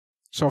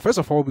So first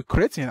of all, we'll be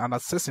creating and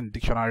accessing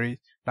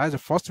dictionary. That is the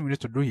first thing we need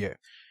to do here.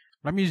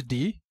 Let me use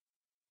D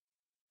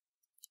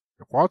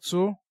equal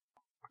to,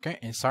 okay,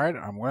 inside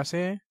I'm going to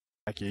say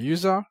like a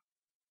user,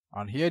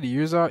 and here the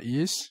user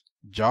is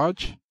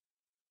George.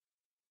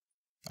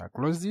 I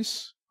close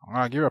this. I'm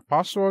going to give a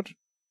password.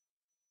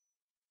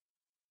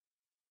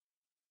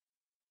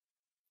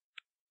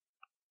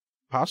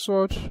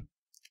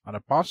 And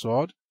the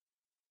password,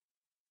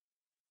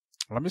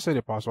 let me say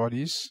the password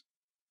is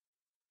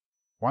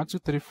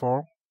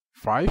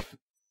 12345.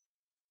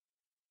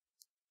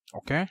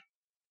 Okay,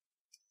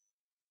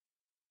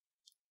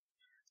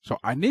 so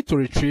I need to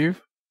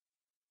retrieve,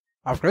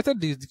 I've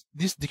created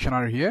this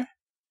dictionary here,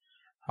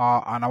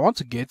 and I want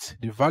to get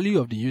the value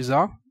of the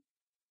user.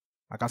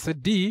 I can say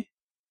D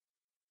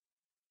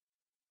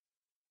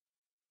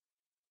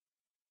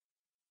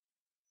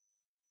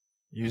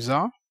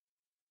user.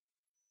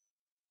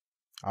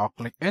 I'll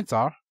click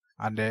enter,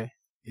 and it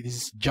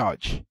is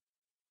George. You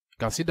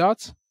can see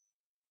that.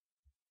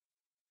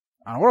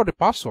 And what are the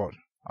password?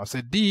 I'll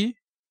say D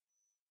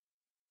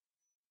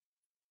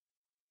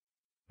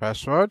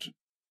password.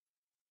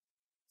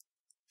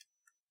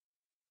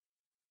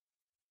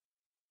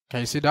 Can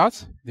you see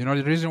that? Do you know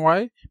the reason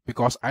why?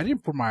 Because I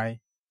didn't put my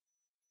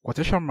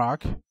quotation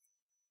mark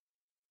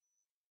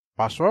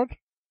password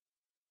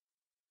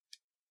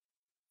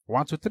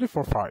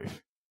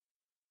 12345.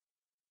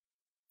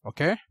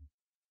 Okay,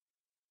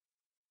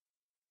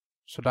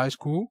 so that is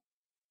cool.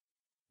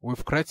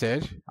 We've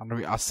created and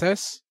we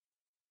access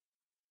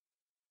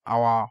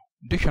our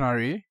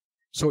dictionary.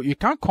 So you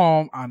can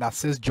come and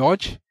access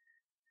George.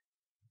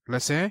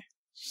 Let's say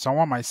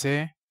someone might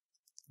say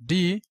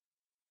D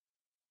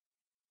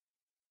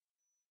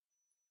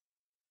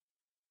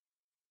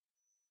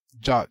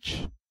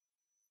George.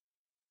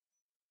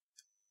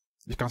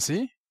 You can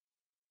see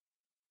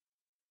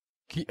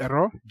key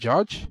error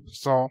George.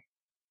 So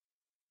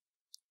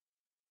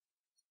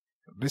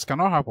this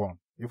cannot happen.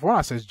 If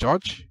one says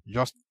George,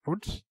 just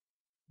put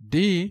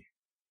D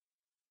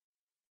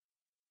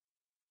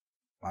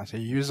as a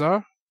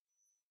user,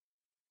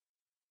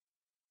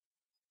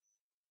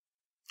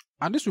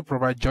 and this will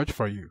provide George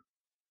for you.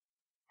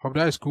 Hope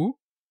that is cool.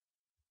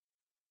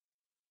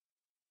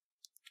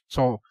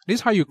 So this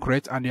is how you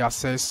create and you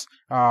access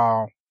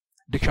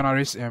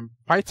dictionaries in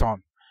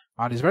Python,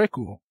 and it's very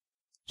cool.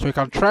 So you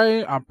can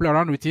try and play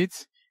around with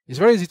it. It's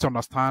very easy to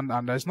understand,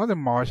 and there's nothing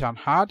much and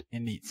hard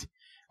in it.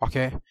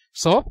 Okay,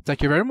 so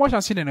thank you very much,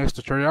 and see you in the next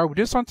tutorial. We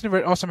did something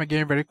very awesome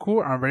again, very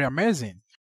cool and very amazing.